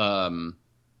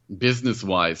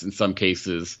 Business-wise, in some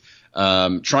cases,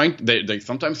 they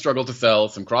sometimes struggle to sell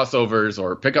some crossovers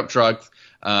or pickup trucks,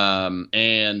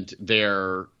 and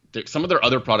some of their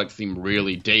other products seem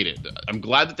really dated. I'm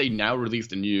glad that they now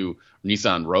released a new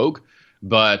Nissan Rogue,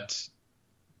 but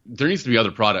there needs to be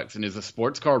other products. And is a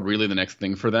sports car really the next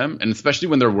thing for them? And especially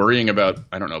when they're worrying about,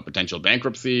 I don't know, potential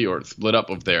bankruptcy or split up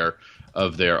of their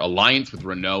alliance with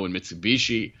Renault and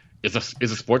Mitsubishi, is a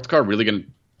sports car really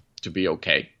going to be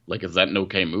okay? Like, is that an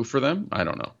okay move for them? I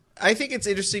don't know. I think it's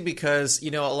interesting because, a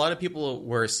lot of people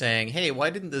were saying, hey,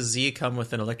 why didn't the Z come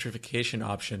with an electrification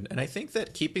option? And I think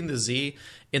that keeping the Z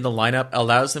in the lineup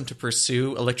allows them to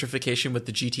pursue electrification with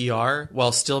the GTR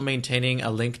while still maintaining a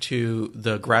link to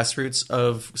the grassroots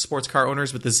of sports car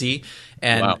owners with the Z.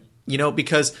 And, wow.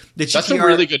 Because the GTR... That's a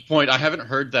really good point. I haven't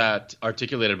heard that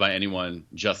articulated by anyone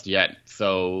just yet.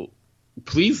 So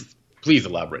please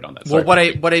elaborate on that. Sorry. Well,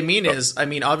 what I mean is,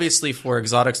 obviously for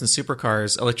exotics and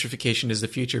supercars, electrification is the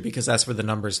future because that's where the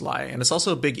numbers lie. And it's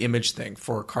also a big image thing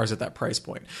for cars at that price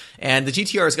point. And the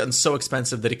GTR has gotten so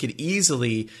expensive that it could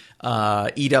easily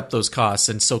eat up those costs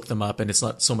and soak them up, and it's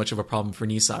not so much of a problem for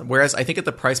Nissan. Whereas I think at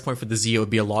the price point for the Z, it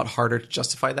would be a lot harder to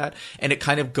justify that. And it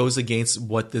kind of goes against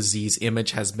what the Z's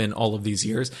image has been all of these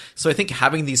years. So I think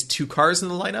having these two cars in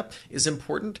the lineup is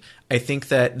important. I think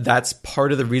that that's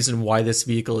part of the reason why this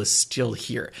vehicle is still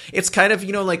here. It's kind of,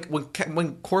 like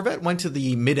when Corvette went to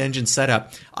the mid-engine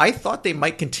setup, I thought they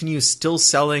might continue still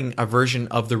selling a version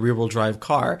of the rear-wheel drive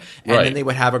car, and then they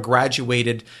would have a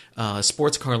graduated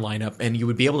sports car lineup, and you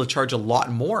would be able to charge a lot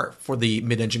more for the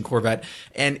mid-engine Corvette,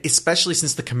 and especially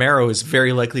since the Camaro is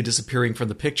very likely disappearing from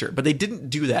the picture. But they didn't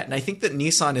do that, and I think that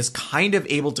Nissan is kind of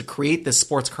able to create this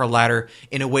sports car ladder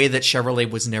in a way that Chevrolet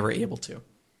was never able to.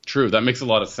 True, that makes a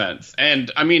lot of sense.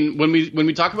 And when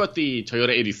we talk about the Toyota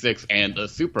 86 and the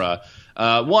Supra,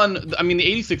 the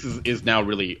 86 is now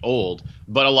really old,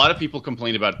 but a lot of people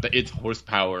complain about its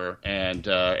horsepower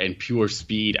and pure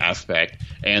speed aspect,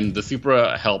 and the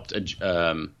Supra helped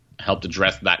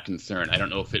address that concern. I don't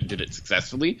know if it did it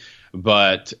successfully,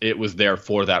 but it was there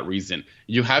for that reason.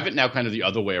 You have it now kind of the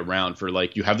other way around, for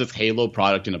like, you have this halo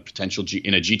product in a potential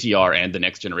in a GTR and the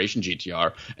next generation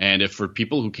GTR, and if for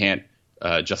people who can't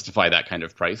justify that kind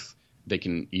of price, they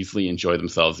can easily enjoy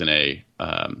themselves in a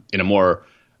more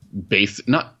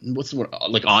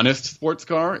like honest sports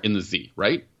car in the Z,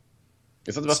 right?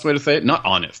 Is that the best way to say it? Not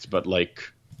honest, but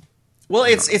like. Well,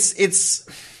 it's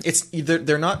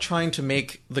they're not trying to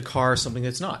make the car something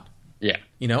that's not. Yeah.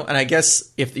 And I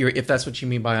guess if that's what you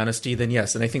mean by honesty, then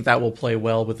yes, and I think that will play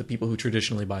well with the people who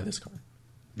traditionally buy this car.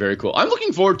 Very cool. I'm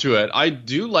looking forward to it. I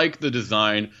do like the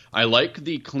design. I like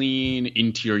the clean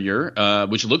interior,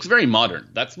 which looks very modern.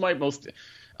 That's my most.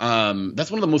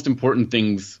 That's one of the most important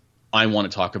things I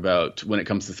want to talk about when it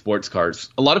comes to sports cars.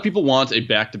 A lot of people want a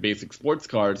back to basic sports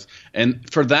cars, and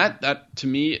for that to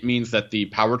me it means that the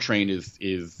powertrain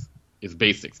is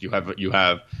basics. You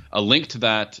have a link to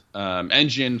that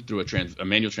engine through a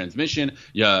manual transmission.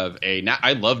 You have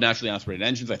I love naturally aspirated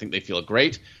engines. I think they feel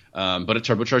great. But a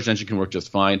turbocharged engine can work just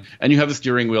fine, and you have a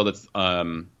steering wheel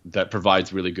that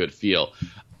provides really good feel.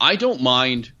 I don't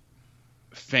mind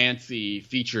fancy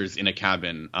features in a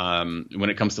cabin when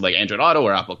it comes to like Android Auto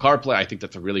or Apple CarPlay. I think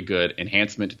that's a really good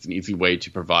enhancement. It's an easy way to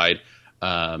provide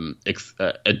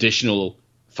additional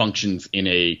functions in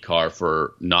a car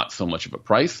for not so much of a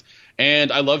price.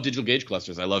 And I love digital gauge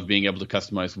clusters. I love being able to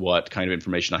customize what kind of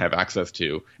information I have access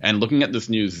to. And looking at this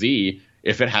new Z,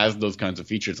 if it has those kinds of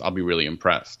features, I'll be really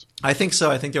impressed. I think so.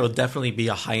 I think there will definitely be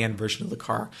a high-end version of the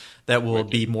car that will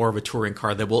be more of a touring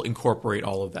car that will incorporate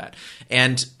all of that.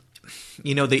 And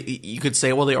you could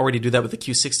say, well, they already do that with the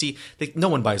Q60. No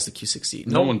one buys the Q60.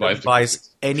 No one buys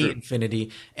any True.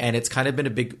 Infiniti, and it's kind of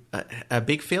been a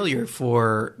big failure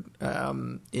for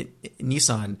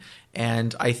Nissan.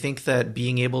 And I think that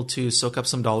being able to soak up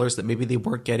some dollars that maybe they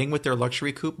weren't getting with their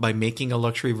luxury coupe by making a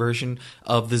luxury version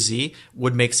of the Z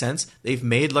would make sense. They've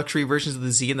made luxury versions of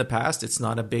the Z in the past. It's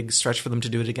not a big stretch for them to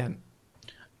do it again.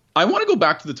 I want to go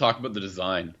back to the talk about the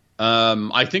design.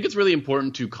 I think it's really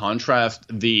important to contrast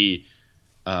the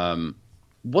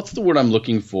what's the word I'm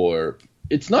looking for?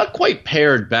 It's not quite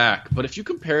pared back, but if you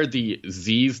compare the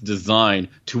Z's design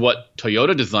to what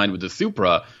Toyota designed with the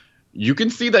Supra, you can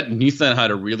see that Nissan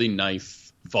had a really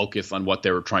nice focus on what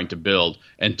they were trying to build,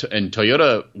 and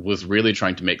Toyota was really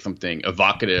trying to make something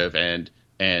evocative and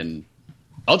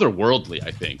otherworldly,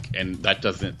 I think, and that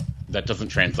doesn't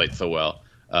translate so well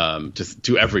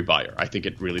to every buyer. I think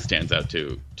it really stands out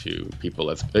to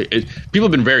people people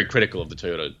have been very critical of the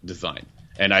Toyota design,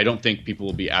 and I don't think people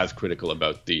will be as critical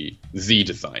about the Z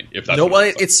design. If that's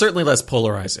it's certainly less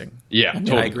polarizing. Yeah,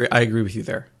 totally. I agree with you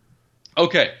there.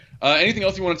 Okay. Anything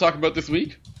else you want to talk about this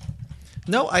week?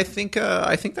 No, I think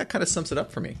that kind of sums it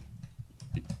up for me.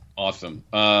 Awesome.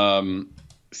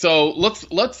 So let's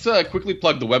quickly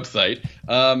plug the website.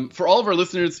 For all of our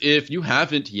listeners, if you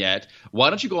haven't yet, why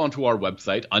don't you go onto our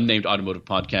website,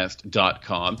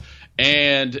 unnamedautomotivepodcast.com,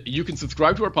 and you can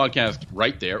subscribe to our podcast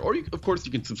right there. Or, of course,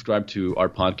 you can subscribe to our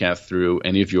podcast through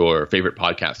any of your favorite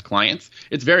podcast clients.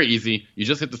 It's very easy. You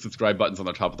just hit the subscribe buttons on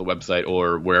the top of the website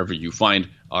or wherever you find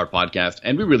our podcast,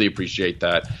 and we really appreciate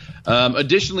that.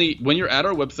 Additionally, when you're at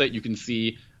our website, you can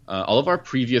see all of our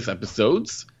previous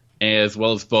episodes, as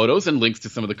well as photos and links to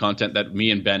some of the content that me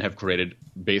and Ben have created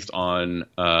based on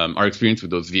our experience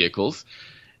with those vehicles.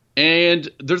 And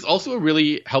there's also a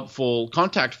really helpful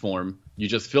contact form. You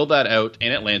just fill that out,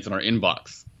 and it lands in our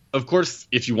inbox. Of course,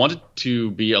 if you want it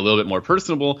to be a little bit more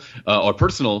personal,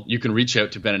 you can reach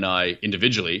out to Ben and I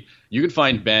individually. You can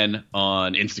find Ben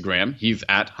on Instagram. He's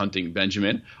at Hunting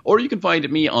Benjamin. Or you can find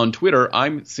me on Twitter.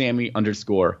 I'm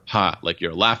Sammy_ha, like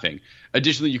you're laughing.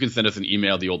 Additionally, you can send us an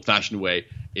email the old-fashioned way.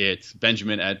 It's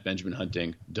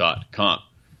benjamin@benjaminhunting.com.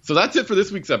 So that's it for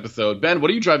this week's episode. Ben,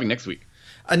 what are you driving next week?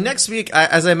 Next week,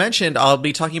 as I mentioned, I'll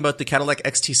be talking about the Cadillac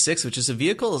XT6, which is a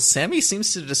vehicle Sammy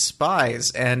seems to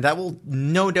despise, and that will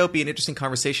no doubt be an interesting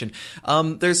conversation.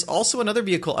 There's also another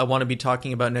vehicle I want to be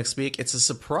talking about next week. It's a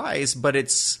surprise, but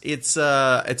it's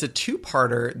a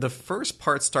two-parter. The first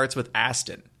part starts with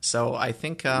Aston, so I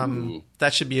think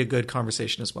that should be a good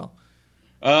conversation as well.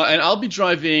 And I'll be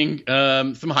driving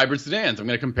some hybrid sedans. I'm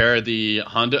going to compare the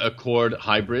Honda Accord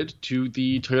hybrid to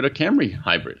the Toyota Camry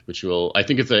hybrid, which I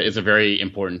think is a very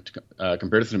important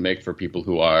comparison to make for people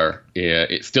who are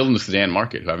still in the sedan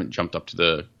market, who haven't jumped up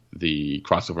to the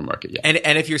crossover market yet.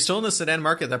 And if you're still in the sedan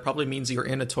market, that probably means you're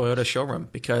in a Toyota showroom,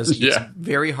 because it's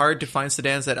very hard to find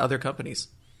sedans at other companies.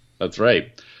 That's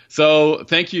right. So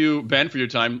thank you, Ben, for your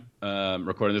time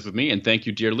recording this with me, and thank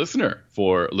you, dear listener,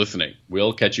 for listening.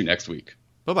 We'll catch you next week.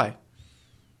 Bye-bye.